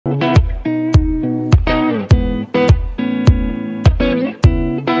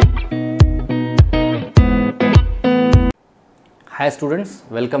students,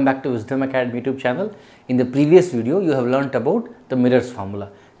 welcome back to Wisdom Academy YouTube channel. In the previous video, you have learnt about the mirrors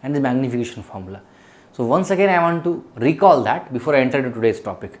formula and the magnification formula. So once again, I want to recall that before I enter into today's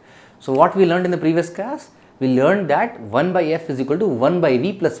topic. So what we learned in the previous class, we learned that 1 by f is equal to 1 by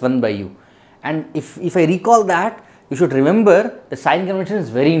v plus 1 by u. And if I recall that, you should remember the sign convention is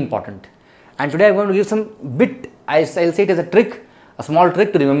very important. And today I am going to give some bit, I'll say it as a trick, a small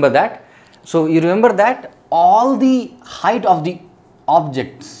trick to remember that. So you remember that all the height of the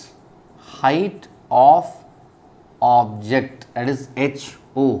objects, height of object, that is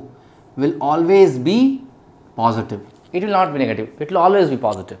HO, will always be positive. It will not be negative, it will always be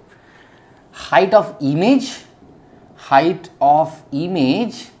positive. Height of image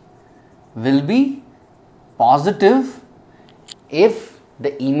will be positive if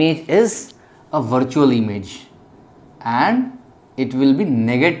the image is a virtual image, and it will be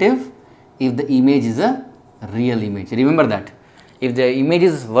negative if the image is a real image. Remember that. If the image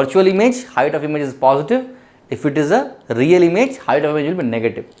is virtual image, height of image is positive. If it is a real image, height of image will be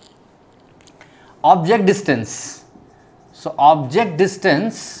negative. Object distance. So object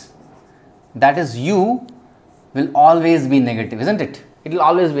distance, that is u, will always be negative, isn't it? It will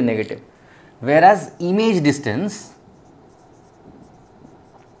always be negative. Whereas image distance,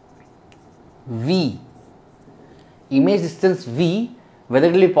 v, image distance v, whether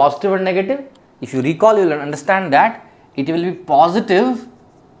it will be positive or negative, if you recall, you will understand that it will be positive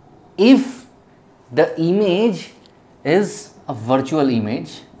if the image is a virtual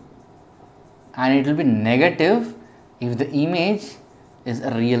image, and it will be negative if the image is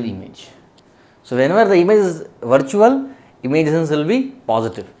a real image. So whenever the image is virtual, image distance will be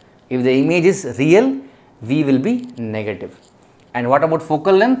positive. If the image is real, v will be negative. And what about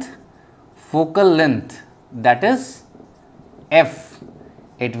focal length? Focal length, that is f,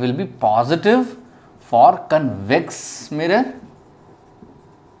 it will be positive for convex mirror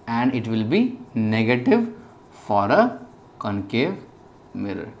and it will be negative for a concave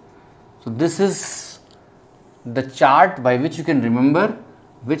mirror. So this is the chart by which you can remember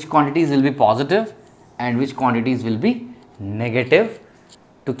which quantities will be positive and which quantities will be negative,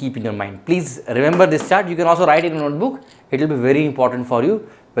 to keep in your mind. Please remember this chart. You can also write in a notebook. It will be very important for you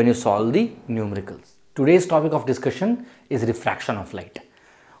when you solve the numericals. Today's topic of discussion is refraction of light.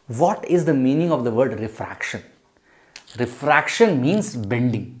 What is the meaning of the word refraction? Refraction means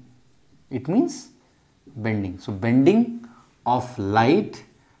bending. It means bending. So bending of light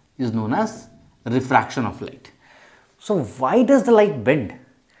is known as refraction of light. So why does the light bend?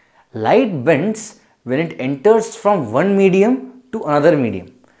 Light bends when it enters from one medium to another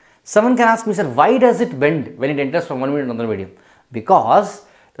medium. Someone can ask me, sir, why does it bend when it enters from one medium to another medium? Because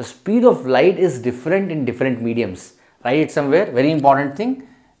the speed of light is different in different mediums. Write it somewhere, very important thing.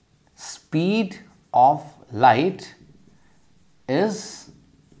 Speed of light is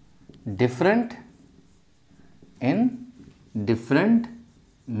different in different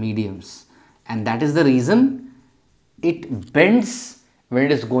mediums, and that is the reason it bends when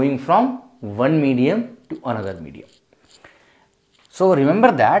it is going from one medium to another medium. So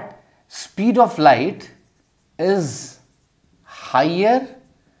remember that speed of light is higher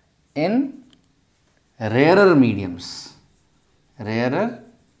in rarer mediums,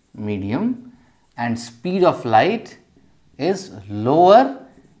 and speed of light is lower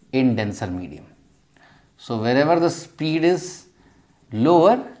in denser medium. So wherever the speed is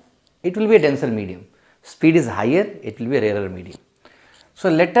lower, it will be a denser medium. Speed is higher, it will be a rarer medium. So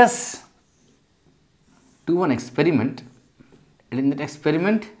let us do one experiment. In that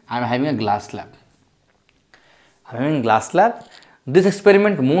experiment, I am having a glass slab. This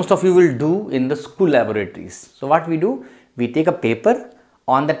experiment most of you will do in the school laboratories. So what we do, we take a paper.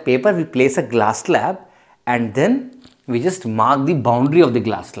 On that paper, we place a glass slab and then we just mark the boundary of the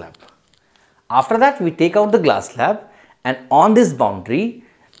glass slab. After that, we take out the glass slab and on this boundary,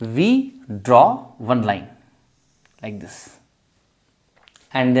 we draw one line like this.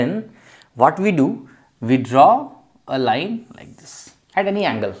 And then what we do, we draw a line like this at any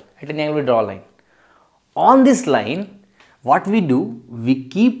angle. At any angle, we draw a line. On this line, what we do, we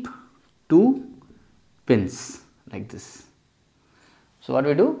keep two pins like this. So what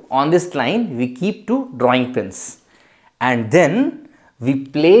we do, on this line, we keep two drawing pins, and then we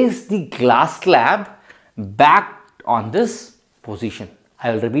place the glass slab back on this position.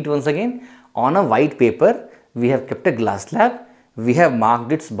 I will repeat once again. On a white paper, we have kept a glass slab, we have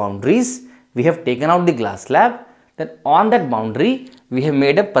marked its boundaries, we have taken out the glass slab, then on that boundary, we have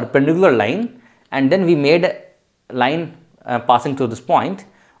made a perpendicular line, and then we made a line passing through this point.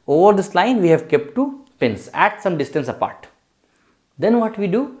 Over this line, we have kept two pins at some distance apart. Then what we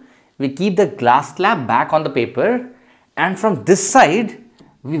do, we keep the glass slab back on the paper and from this side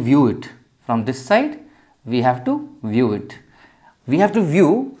we view it. From this side we have to view it. We have to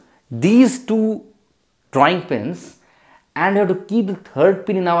view these two drawing pins, and we have to keep the third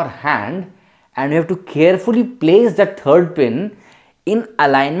pin in our hand, and we have to carefully place that third pin in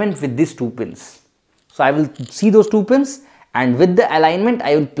alignment with these two pins. So I will see those two pins, and with the alignment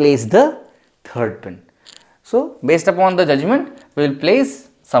I will place the third pin. So based upon the judgment we will place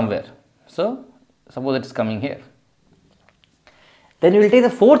somewhere. So suppose it is coming here. Then we will take the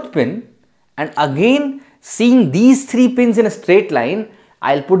fourth pin, and again seeing these three pins in a straight line,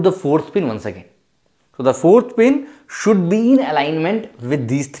 I will put the fourth pin once again. So the fourth pin should be in alignment with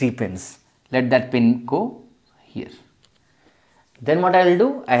these three pins. Let that pin go here. Then what I will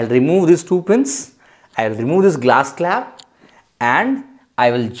do, I will remove these two pins, I will remove this glass slab, and I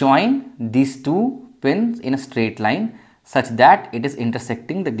will join these two pins in a straight line such that it is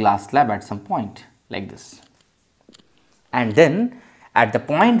intersecting the glass slab at some point like this. And then at the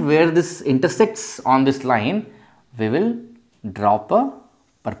point where this intersects on this line, we will drop a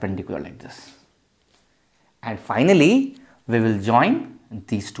perpendicular like this. And finally, we will join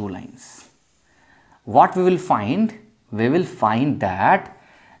these two lines. What we will find? We will find that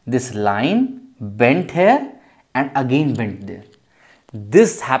this line bent here and again bent there.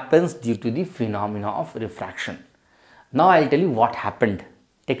 This happens due to the phenomena of refraction. Now I will tell you what happened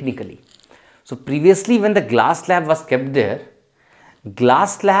technically. So previously when the glass slab was kept there,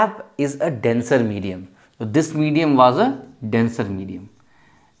 glass slab is a denser medium. So this medium was a denser medium.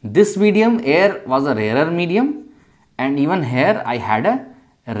 This medium here was a rarer medium, and even here I had a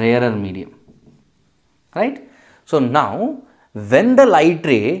rarer medium, right? So now when the light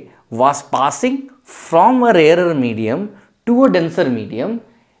ray was passing from a rarer medium to a denser medium,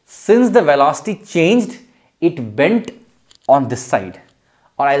 since the velocity changed, it bent on this side,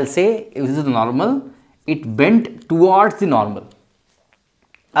 or I will say if this is the normal, it bent towards the normal.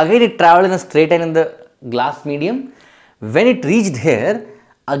 Again it travelled in a straight line in the glass medium. When it reached here,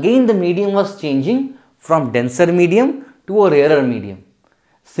 again the medium was changing from denser medium to a rarer medium.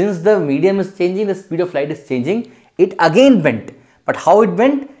 Since the medium is changing, the speed of light is changing, it again bent. But how it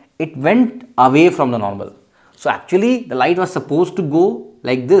bent? It went away from the normal. So actually the light was supposed to go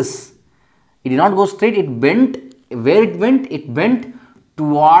like this. It did not go straight, it bent. Where it bent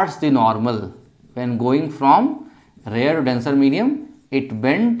towards the normal. When going from rare to denser medium, it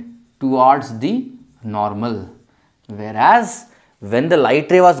bent towards the normal. Whereas when the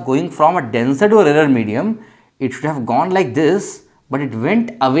light ray was going from a denser to a rarer medium, it should have gone like this, but it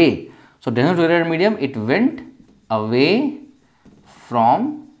went away. So denser to rarer medium, it went away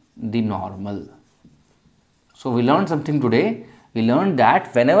from the normal. So we learned something today. We learned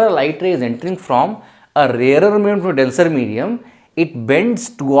that whenever a light ray is entering from a rarer medium to a denser medium, it bends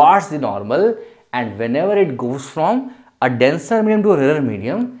towards the normal, and whenever it goes from a denser medium to a rarer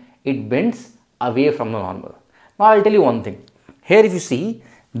medium, it bends away from the normal. Now I will tell you one thing. Here if you see,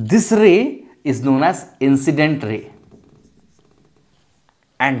 this ray is known as incident ray,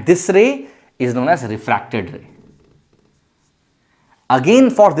 and this ray is known as refracted ray. Again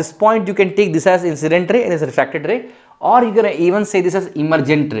for this point you can take this as incident ray and this refracted ray, or you can even say this as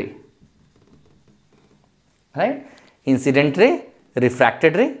emergent ray, right? Incident ray,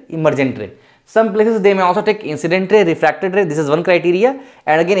 refracted ray, emergent ray. Some places they may also take incident ray, refracted ray, this is one criteria,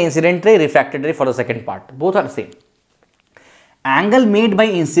 and again incident ray, refracted ray for the second part. Both are the same. Angle made by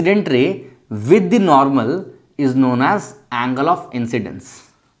incident ray with the normal is known as angle of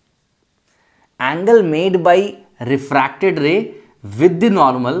incidence. Angle made by refracted ray with the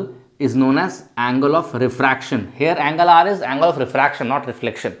normal is known as angle of refraction. Here angle R is angle of refraction, not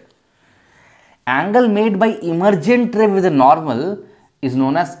reflection. Angle made by emergent ray with the normal is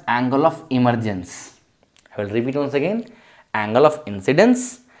known as angle of emergence. I will repeat once again. Angle of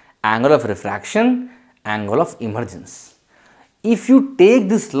incidence, angle of refraction, angle of emergence. If you take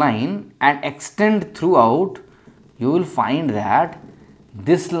this line and extend throughout, you will find that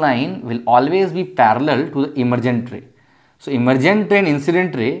this line will always be parallel to the emergent ray. So emergent ray and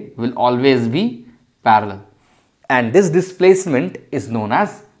incident ray will always be parallel, and this displacement is known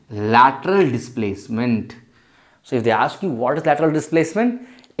as lateral displacement. So if they ask you what is lateral displacement,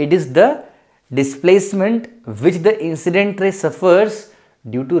 it is the displacement which the incident ray suffers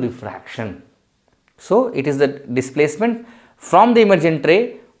due to refraction. So it is the displacement from the emergent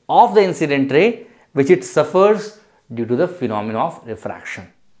ray of the incident ray which it suffers due to the phenomena of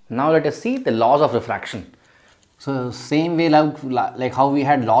refraction. Now let us see the laws of refraction. So same way like how we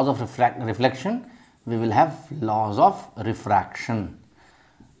had laws of reflection, we will have laws of refraction.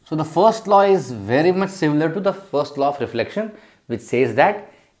 So the first law is very much similar to the first law of reflection, which says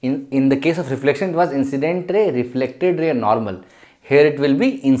that In the case of reflection, it was incident ray, reflected ray, and normal. Here it will be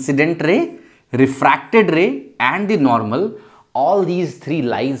incident ray, refracted ray, and the normal. All these three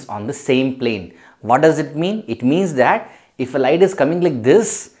lies on the same plane. What does it mean? It means that if a light is coming like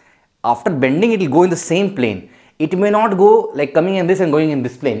this, after bending it will go in the same plane. It may not go like coming in this and going in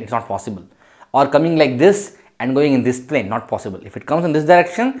this plane. It's not possible. Or coming like this and going in this plane. Not possible. If it comes in this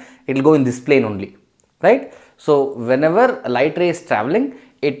direction, it will go in this plane only. Right? So, whenever a light ray is traveling,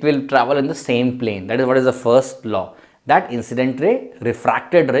 it will travel in the same plane. That is what is the first law. That incident ray,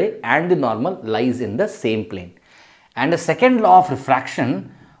 refracted ray, and the normal lies in the same plane. And the second law of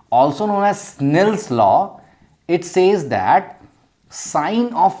refraction, also known as Snell's law, it says that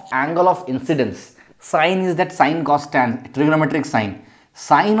sine of angle of incidence, sine is that sine cos tan, trigonometric sine,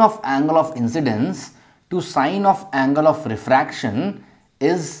 sine of angle of incidence to sine of angle of refraction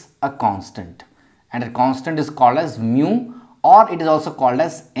is a constant, and a constant is called as mu, or it is also called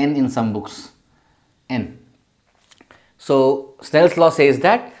as n in some books, n. So, Snell's law says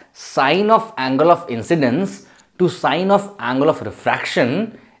that sine of angle of incidence to sine of angle of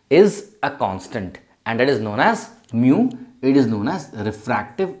refraction is a constant, and that is known as mu. It is known as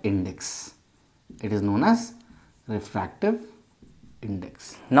refractive index. It is known as refractive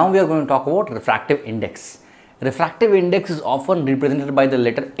index. Now we are going to talk about refractive index. Refractive index is often represented by the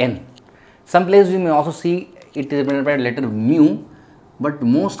letter n. Some places you may also see it is represented by the letter mu, but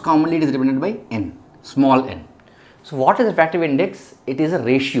most commonly it is represented by n, small n. So what is refractive index? It is a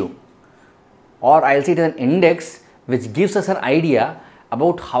ratio, or I will say it is an index which gives us an idea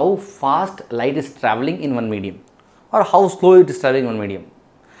about how fast light is traveling in one medium, or how slow it is traveling in one medium.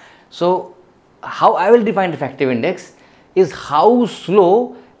 So how I will define refractive index is how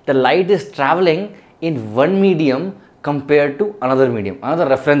slow the light is traveling in one medium compared to another medium, another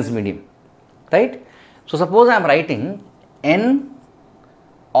reference medium, right? So suppose I am writing n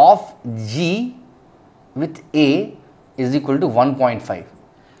of G with A is equal to 1.5.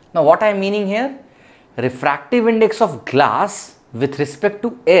 Now what I am meaning here, refractive index of glass with respect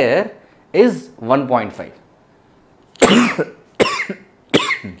to air is 1.5.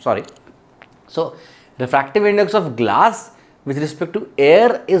 Sorry. So refractive index of glass with respect to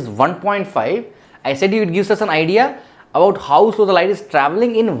air is 1.5. I said it gives us an idea about how slow the light is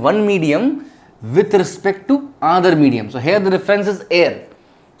traveling in one medium with respect to another medium. So here the reference is air.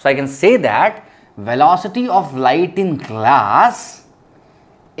 So I can say that velocity of light in glass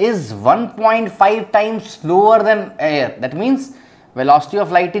is 1.5 times slower than air. That means velocity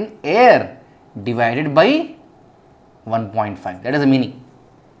of light in air divided by 1.5. That is the meaning.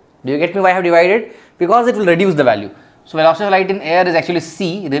 Do you get me why I have divided? Because it will reduce the value. So velocity of light in air is actually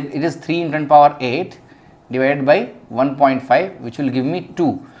c. It is 3 × 10⁸ divided by 1.5, which will give me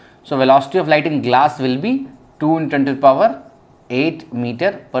 2. So velocity of light in glass will be 2 × 10⁸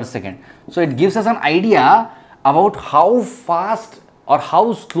 meter per second. So it gives us an idea about how fast or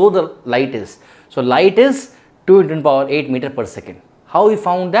how slow the light is. So light is 2 × 10⁸ meter per second. How we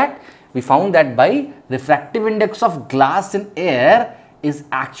found that? We found that by refractive index of glass in air is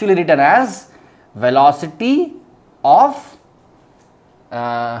actually written as velocity of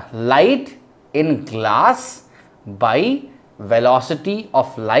light in glass by velocity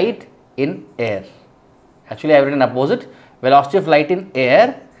of light in air. Actually I have written opposite, velocity of light in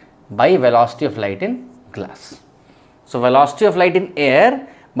air by velocity of light in glass. So velocity of light in air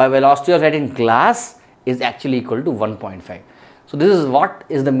by velocity of light in glass is actually equal to 1.5. So this is what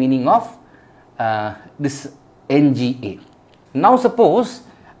is the meaning of this NGA. Now suppose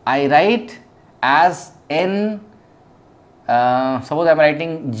I write as N, suppose I am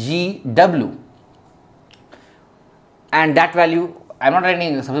writing GW, and that value I am not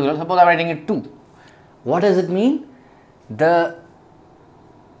writing, suppose I am writing it 2. What does it mean? The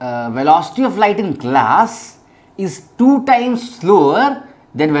velocity of light in glass is 2 times slower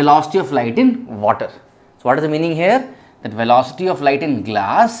than velocity of light in water. So what is the meaning here? That velocity of light in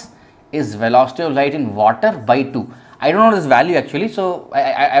glass is velocity of light in water by 2. I don't know this value actually, so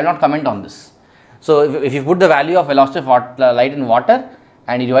I will not comment on this. So if you put the value of velocity of light in water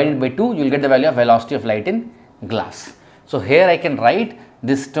and you divide it by 2, you will get the value of velocity of light in glass. So here I can write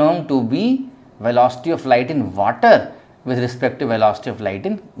this term to be velocity of light in water with respect to velocity of light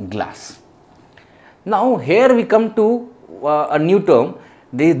in glass. Now here we come to a new term.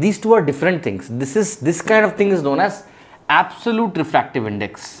 These two are different things. This kind of thing is known as absolute refractive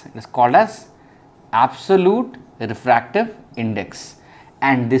index. It is called as absolute refractive index,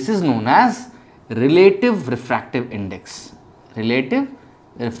 and this is known as relative refractive index. Relative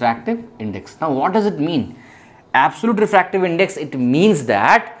refractive index. Now what does it mean? Absolute refractive index, it means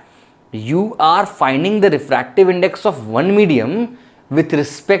that you are finding the refractive index of one medium with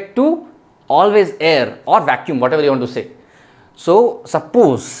respect to always air or vacuum, whatever you want to say. So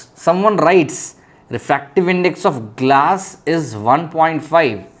suppose someone writes refractive index of glass is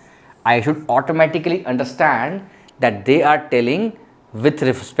 1.5, I should automatically understand that they are telling with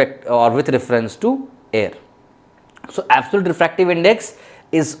respect or with reference to air. So absolute refractive index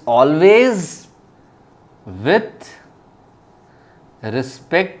is always with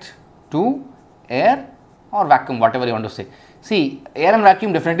respect to air or vacuum, whatever you want to say. See, air and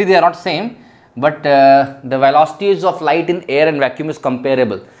vacuum definitely they are not same, but the velocities of light in air and vacuum is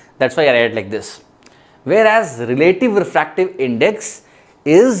comparable. That's why I write like this. Whereas relative refractive index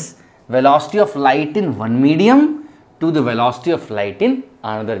is velocity of light in one medium to the velocity of light in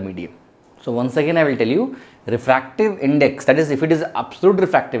another medium. So once again I will tell you, refractive index, that is if it is absolute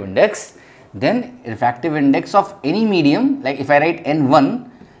refractive index, then refractive index of any medium, like if I write N1,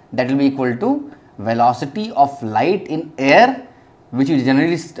 that will be equal to velocity of light in air, which is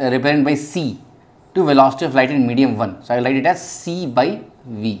generally represented by C, to velocity of light in medium 1. So I will write it as C by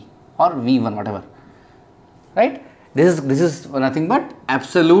V or V1, whatever, right? This is nothing but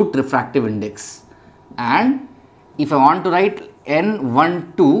absolute refractive index. And if I want to write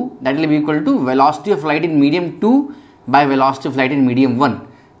N12, that will be equal to velocity of light in medium 2 by velocity of light in medium 1.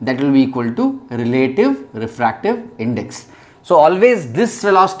 That will be equal to relative refractive index. So always this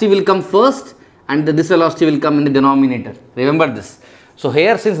velocity will come first and this velocity will come in the denominator. Remember this. So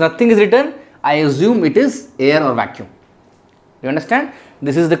here, since nothing is written, I assume it is air or vacuum. You understand?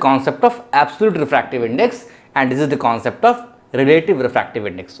 This is the concept of absolute refractive index and this is the concept of relative refractive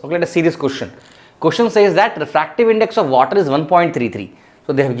index. Okay, let us see this question. Question says that refractive index of water is 1.33.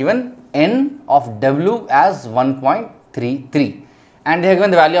 So they have given N of W as 1.33 and they have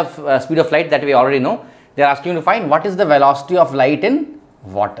given the value of speed of light that we already know. They are asking you to find what is the velocity of light in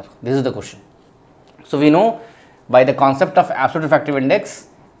water. This is the question. So we know by the concept of absolute refractive index,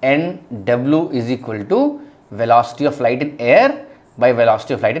 NW is equal to velocity of light in air by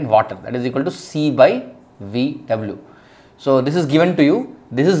velocity of light in water, that is equal to C by VW. So this is given to you,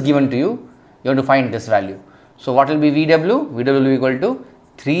 this is given to you, you have to find this value. So what will be VW? VW will be equal to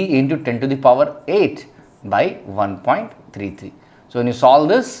 3 into 10 to the power 8 by 1.33. So when you solve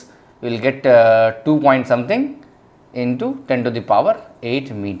this, you will get 2 point something into 10 to the power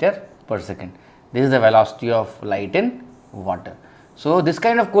 8 meter per second. This is the velocity of light in water. So this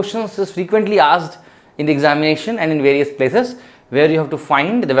kind of questions is frequently asked in the examination and in various places where you have to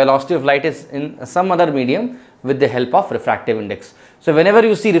find the velocity of light is in some other medium with the help of refractive index. So whenever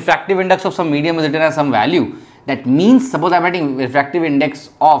you see refractive index of some medium is written as some value, that means suppose I am writing refractive index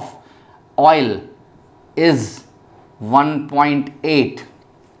of oil is 1.8.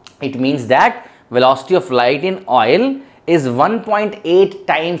 It means that velocity of light in oil is 1.8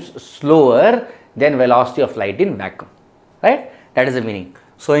 times slower than velocity of light in vacuum, right? That is the meaning.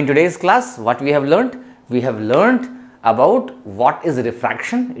 So in today's class, what we have learnt? We have learnt about what is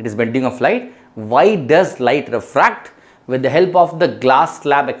refraction, it is bending of light. Why does light refract? With the help of the glass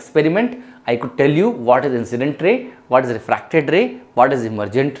slab experiment, I could tell you what is incident ray, what is refracted ray, what is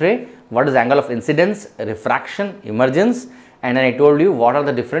emergent ray, what is angle of incidence, refraction, emergence, and then I told you what are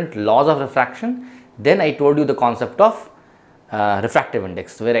the different laws of refraction. Then I told you the concept of refractive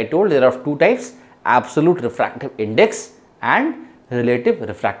index, where I told there are two types, absolute refractive index and relative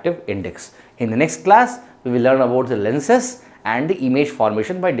refractive index. In the next class, we will learn about the lenses and the image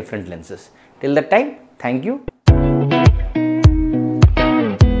formation by different lenses. Till that time, thank you.